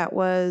 that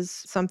was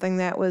something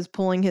that was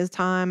pulling his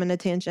time and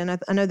attention.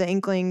 I know the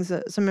Inklings,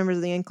 some members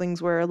of the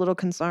Inklings were a little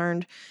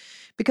concerned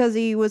because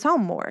he was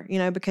home more,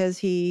 because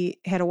he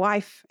had a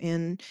wife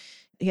and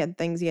he had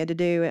things he had to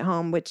do at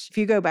home, which if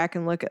you go back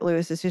and look at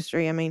Lewis's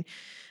history, I mean,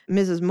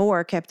 Mrs.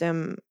 Moore kept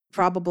him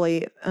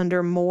probably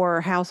under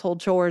more household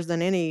chores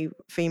than any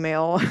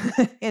female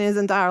in his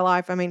entire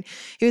life. I mean,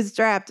 he was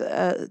strapped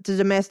to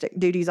domestic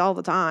duties all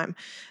the time.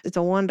 It's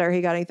a wonder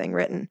he got anything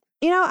written.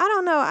 I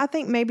don't know. I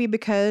think maybe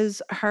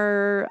because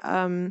her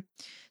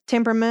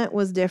temperament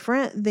was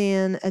different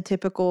than a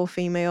typical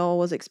female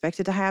was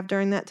expected to have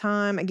during that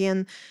time.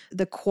 Again,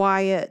 the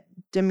quiet,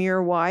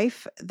 demure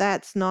wife,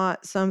 that's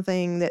not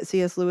something that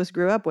C.S. Lewis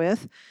grew up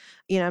with.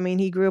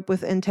 He grew up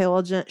with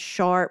intelligent,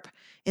 sharp,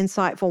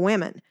 insightful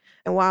women.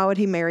 And why would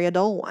he marry a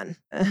dull one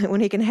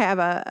when he can have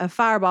a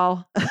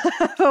fireball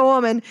of a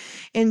woman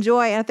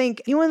enjoy? And I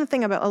think one of the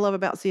things I love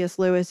about C.S.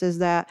 Lewis is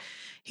that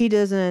he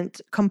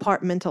doesn't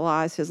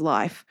compartmentalize his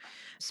life.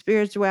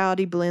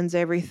 Spirituality blends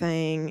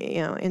everything,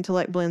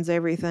 intellect blends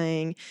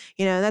everything.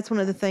 That's one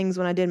of the things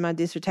when I did my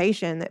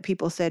dissertation that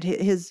people said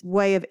his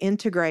way of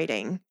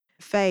integrating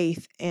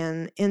faith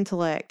and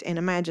intellect and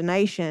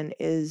imagination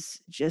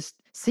is just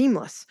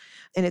seamless,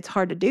 and it's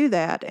hard to do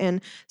that.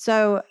 And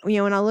so,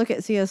 when I look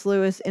at C.S.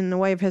 Lewis in the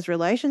way of his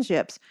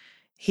relationships,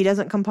 he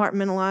doesn't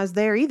compartmentalize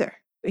there either.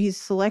 He's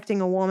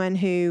selecting a woman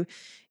who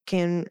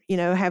can,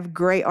 have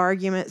great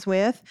arguments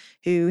with,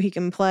 who he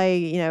can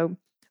play,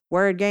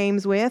 word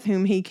games with,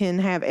 whom he can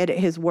have edit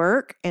his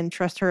work and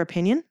trust her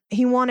opinion.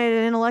 He wanted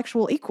an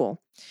intellectual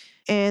equal.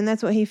 And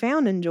that's what he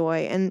found in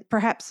Joy. And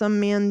perhaps some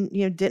men,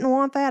 didn't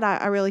want that.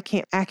 I really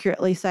can't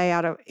accurately say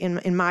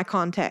in my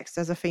context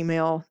as a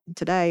female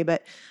today.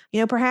 But,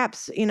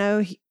 perhaps,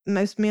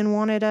 most men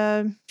wanted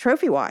a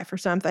trophy wife or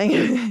something.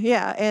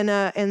 Yeah.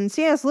 And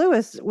C.S.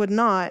 Lewis would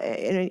not.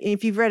 And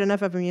if you've read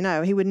enough of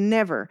him, he would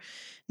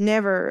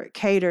never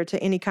cater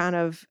to any kind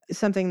of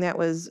something that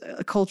was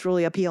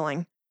culturally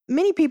appealing.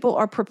 Many people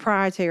are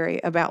proprietary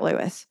about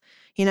Lewis.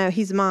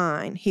 He's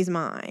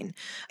mine.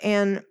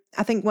 And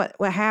I think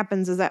what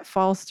happens is that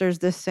fosters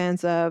this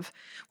sense of,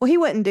 well, he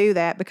wouldn't do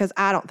that because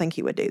I don't think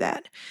he would do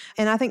that.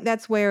 And I think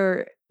that's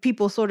where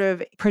people sort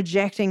of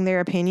projecting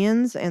their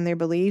opinions and their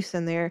beliefs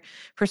and their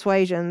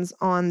persuasions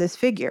on this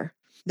figure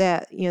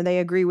that, they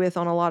agree with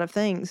on a lot of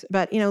things.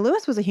 But,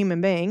 Lewis was a human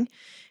being,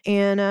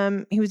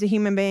 and he was a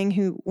human being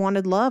who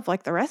wanted love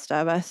like the rest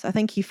of us. I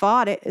think he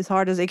fought it as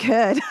hard as he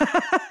could.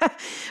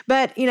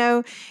 But,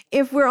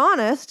 if we're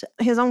honest,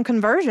 his own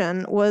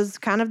conversion was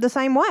kind of the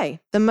same way.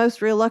 The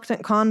most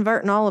reluctant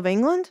convert in all of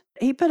England,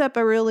 he put up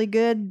a really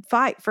good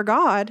fight for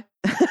God,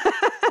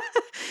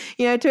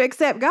 to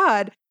accept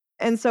God.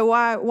 And so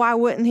why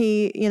wouldn't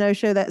he,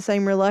 show that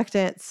same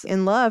reluctance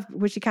in love,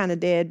 which he kind of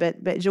did,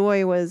 but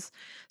Joy was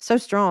so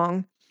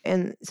strong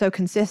and so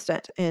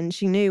consistent, and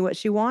she knew what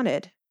she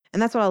wanted.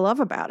 And that's what I love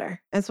about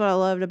her. That's what I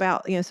loved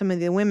about, some of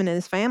the women in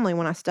his family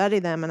when I study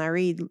them and I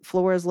read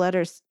Flora's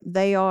letters.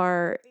 They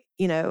are,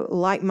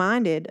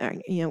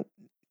 like-minded.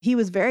 He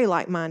was very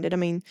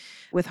like-minded.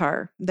 With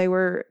her, they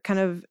were kind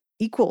of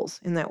equals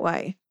in that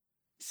way.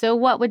 So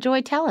what would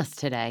Joy tell us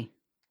today?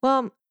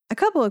 Well, a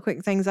couple of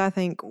quick things, I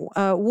think.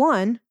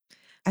 One,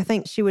 I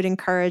think she would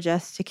encourage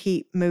us to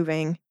keep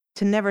moving,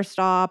 to never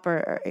stop,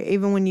 or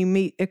even when you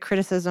meet a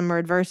criticism or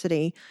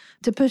adversity,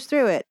 to push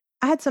through it.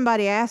 I had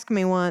somebody ask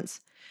me once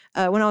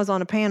when I was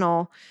on a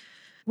panel,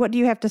 what do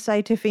you have to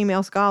say to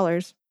female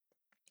scholars?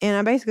 And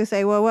I basically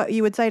say, well, what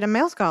you would say to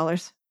male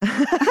scholars.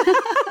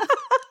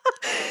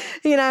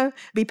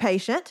 Be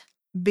patient,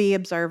 be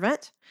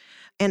observant,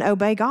 and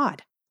obey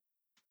God.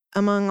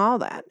 Among all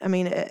that,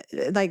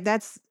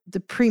 that's the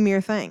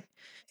premier thing.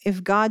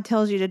 If God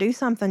tells you to do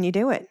something, you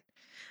do it.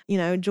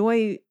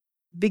 Joy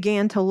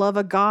began to love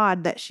a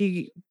God that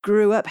she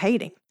grew up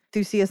hating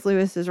through C.S.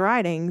 Lewis's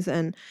writings.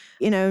 And,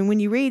 when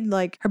you read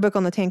like her book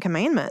on the 10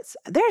 Commandments,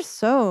 there's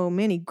so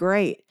many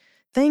great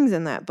things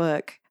in that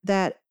book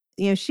that,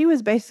 she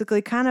was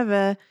basically kind of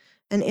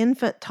an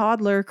infant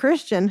toddler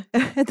Christian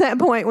at that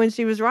point when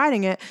she was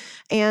writing it.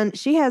 And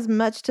she has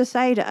much to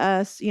say to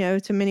us,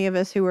 to many of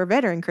us who are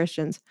veteran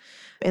Christians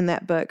in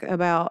that book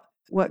about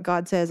what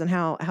God says and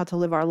how to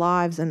live our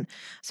lives. And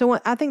so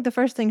I think the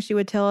first thing she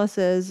would tell us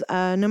is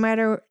no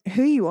matter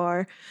who you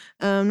are,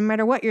 no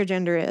matter what your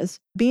gender is,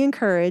 be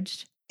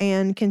encouraged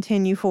and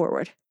continue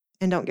forward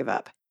and don't give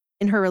up.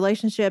 In her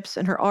relationships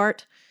and her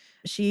art,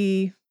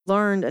 she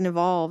learned and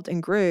evolved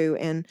and grew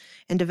and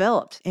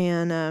developed.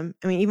 And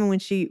even when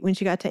she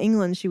got to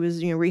England, she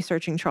was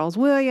researching Charles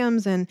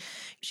Williams, and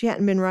she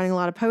hadn't been writing a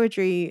lot of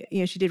poetry.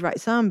 She did write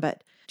some,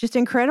 but just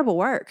incredible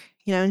work.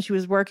 And she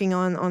was working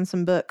on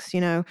some books,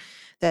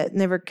 that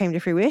never came to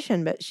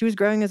fruition, but she was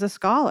growing as a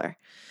scholar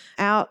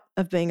out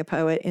of being a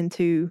poet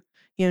into,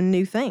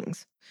 new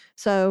things.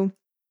 So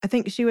I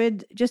think she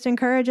would just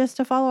encourage us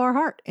to follow our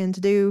heart and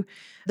to do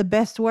the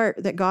best work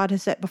that God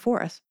has set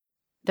before us.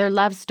 Their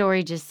love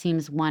story just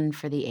seems one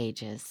for the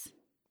ages.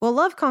 Well,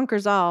 love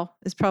conquers all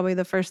is probably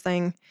the first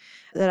thing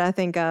that I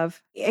think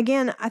of.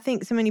 Again, I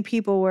think so many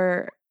people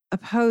were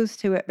opposed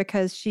to it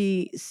because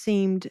she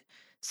seemed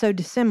so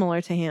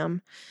dissimilar to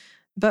him.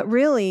 But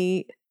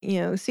really,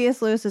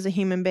 C.S. Lewis is a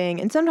human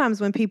being. And sometimes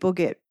when people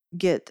get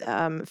get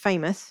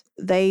famous,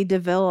 they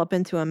develop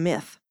into a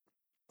myth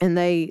and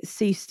they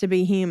cease to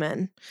be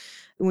human.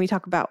 When we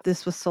talk about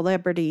this with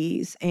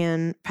celebrities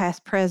and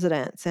past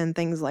presidents and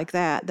things like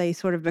that, they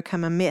sort of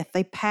become a myth.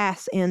 They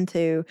pass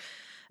into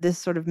this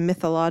sort of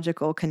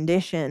mythological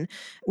condition,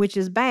 which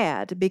is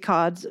bad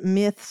because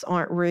myths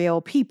aren't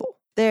real people.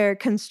 They're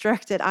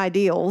constructed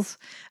ideals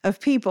of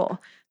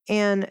people.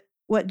 And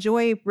what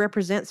joy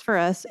represents for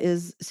us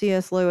is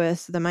C.S.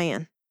 Lewis, the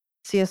man,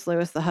 C.S.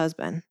 Lewis, the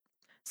husband,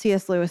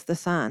 C.S. Lewis, the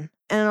son.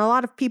 And a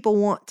lot of people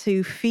want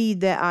to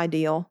feed that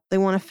ideal. They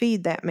want to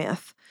feed that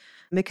myth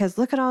because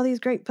look at all these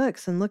great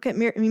books and look at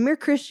Mere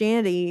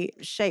Christianity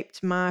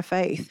shaped my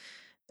faith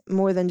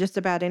more than just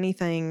about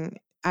anything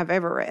I've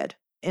ever read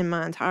in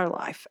my entire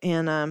life.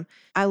 And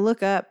I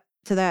look up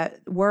to that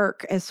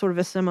work as sort of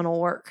a seminal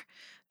work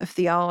of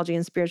theology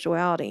and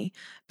spirituality.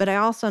 But I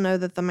also know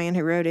that the man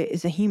who wrote it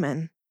is a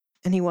human,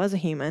 and he was a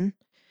human.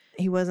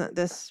 He wasn't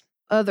this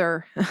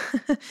other.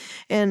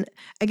 And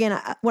again,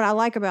 what I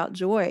like about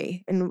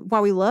joy and why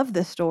we love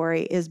this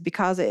story is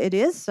because it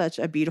is such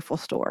a beautiful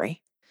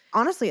story.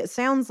 Honestly, it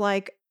sounds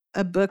like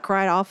a book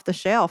right off the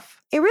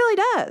shelf. It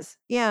really does.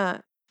 Yeah.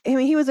 I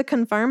mean, he was a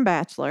confirmed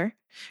bachelor,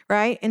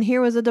 right? And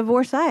here was a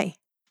divorcee.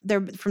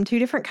 They're from two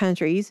different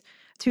countries,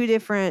 two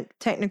different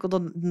technical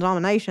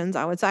denominations,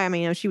 I would say. I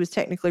mean, she was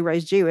technically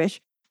raised Jewish.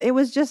 It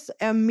was just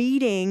a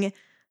meeting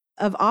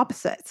of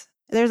opposites.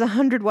 There's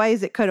 100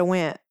 ways it could have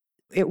went.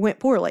 It went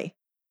poorly.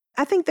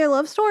 I think their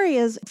love story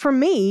is, for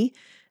me,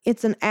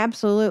 it's an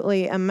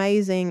absolutely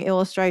amazing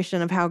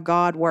illustration of how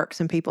God works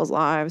in people's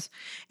lives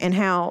and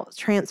how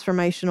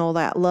transformational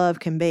that love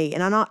can be.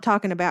 And I'm not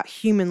talking about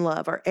human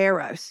love or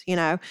eros,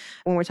 when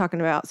we're talking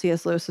about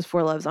C.S. Lewis's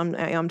Four Loves,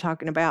 I'm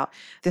talking about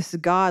this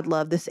God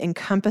love, this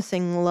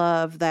encompassing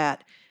love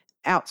that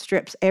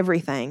outstrips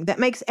everything, that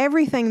makes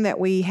everything that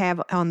we have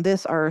on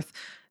this earth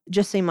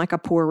just seem like a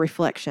poor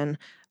reflection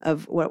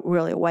of what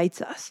really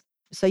awaits us.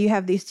 So you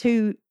have these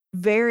two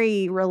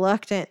very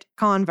reluctant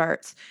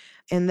converts,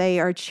 and they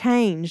are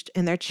changed,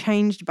 and they're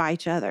changed by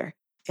each other.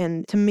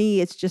 And to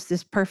me, it's just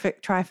this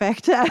perfect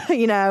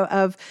trifecta,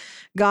 of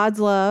God's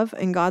love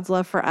and God's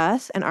love for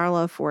us and our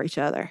love for each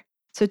other.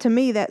 So to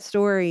me, that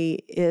story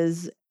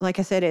is, like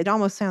I said, it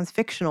almost sounds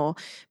fictional,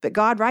 but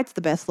God writes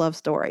the best love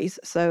stories.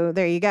 So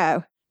there you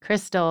go.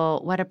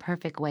 Crystal, what a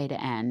perfect way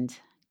to end.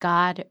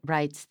 God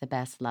writes the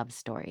best love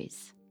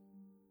stories.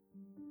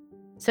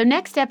 So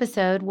next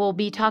episode, we'll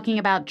be talking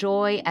about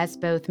Joy as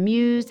both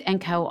muse and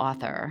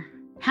co-author.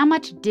 How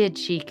much did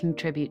she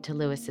contribute to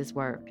Lewis's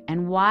work,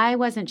 and why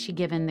wasn't she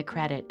given the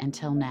credit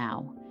until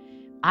now?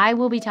 I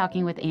will be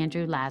talking with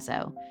Andrew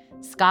Lazo,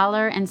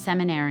 scholar and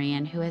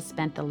seminarian who has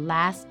spent the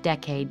last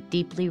decade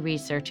deeply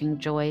researching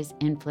Joy's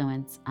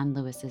influence on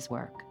Lewis's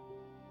work.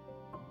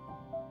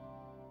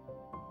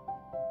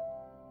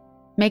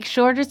 Make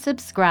sure to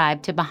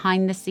subscribe to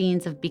Behind the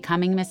Scenes of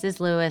Becoming Mrs.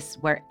 Lewis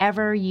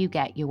wherever you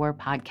get your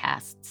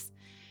podcasts.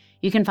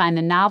 You can find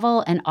the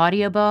novel and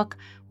audiobook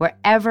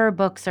wherever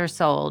books are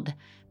sold,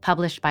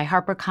 published by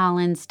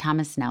HarperCollins,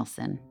 Thomas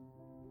Nelson.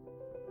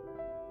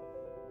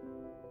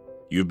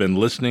 You've been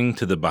listening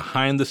to the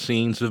Behind the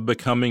Scenes of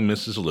Becoming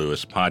Mrs.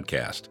 Lewis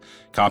podcast,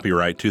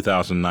 copyright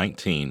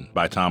 2019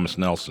 by Thomas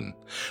Nelson,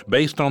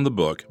 based on the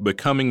book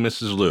Becoming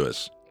Mrs.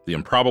 Lewis, The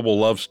Improbable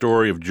Love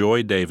Story of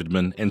Joy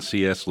Davidman and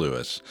C.S.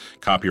 Lewis,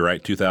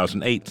 copyright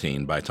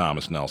 2018 by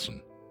Thomas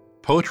Nelson.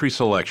 Poetry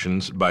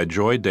selections by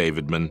Joy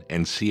Davidman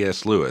and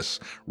C.S. Lewis,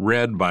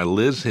 read by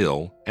Liz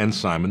Hill and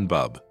Simon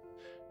Bubb.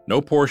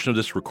 No portion of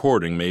this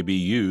recording may be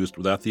used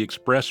without the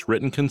express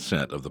written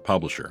consent of the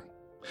publisher.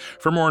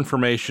 For more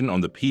information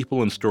on the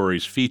people and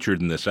stories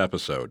featured in this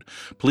episode,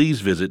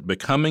 please visit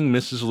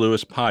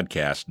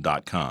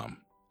becomingmrslewispodcast.com.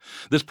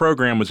 This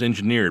program was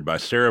engineered by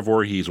Sarah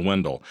Voorhees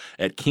Wendell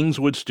at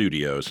Kingswood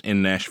Studios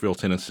in Nashville,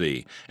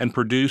 Tennessee, and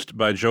produced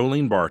by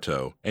Jolene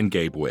Bartow and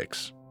Gabe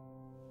Wicks.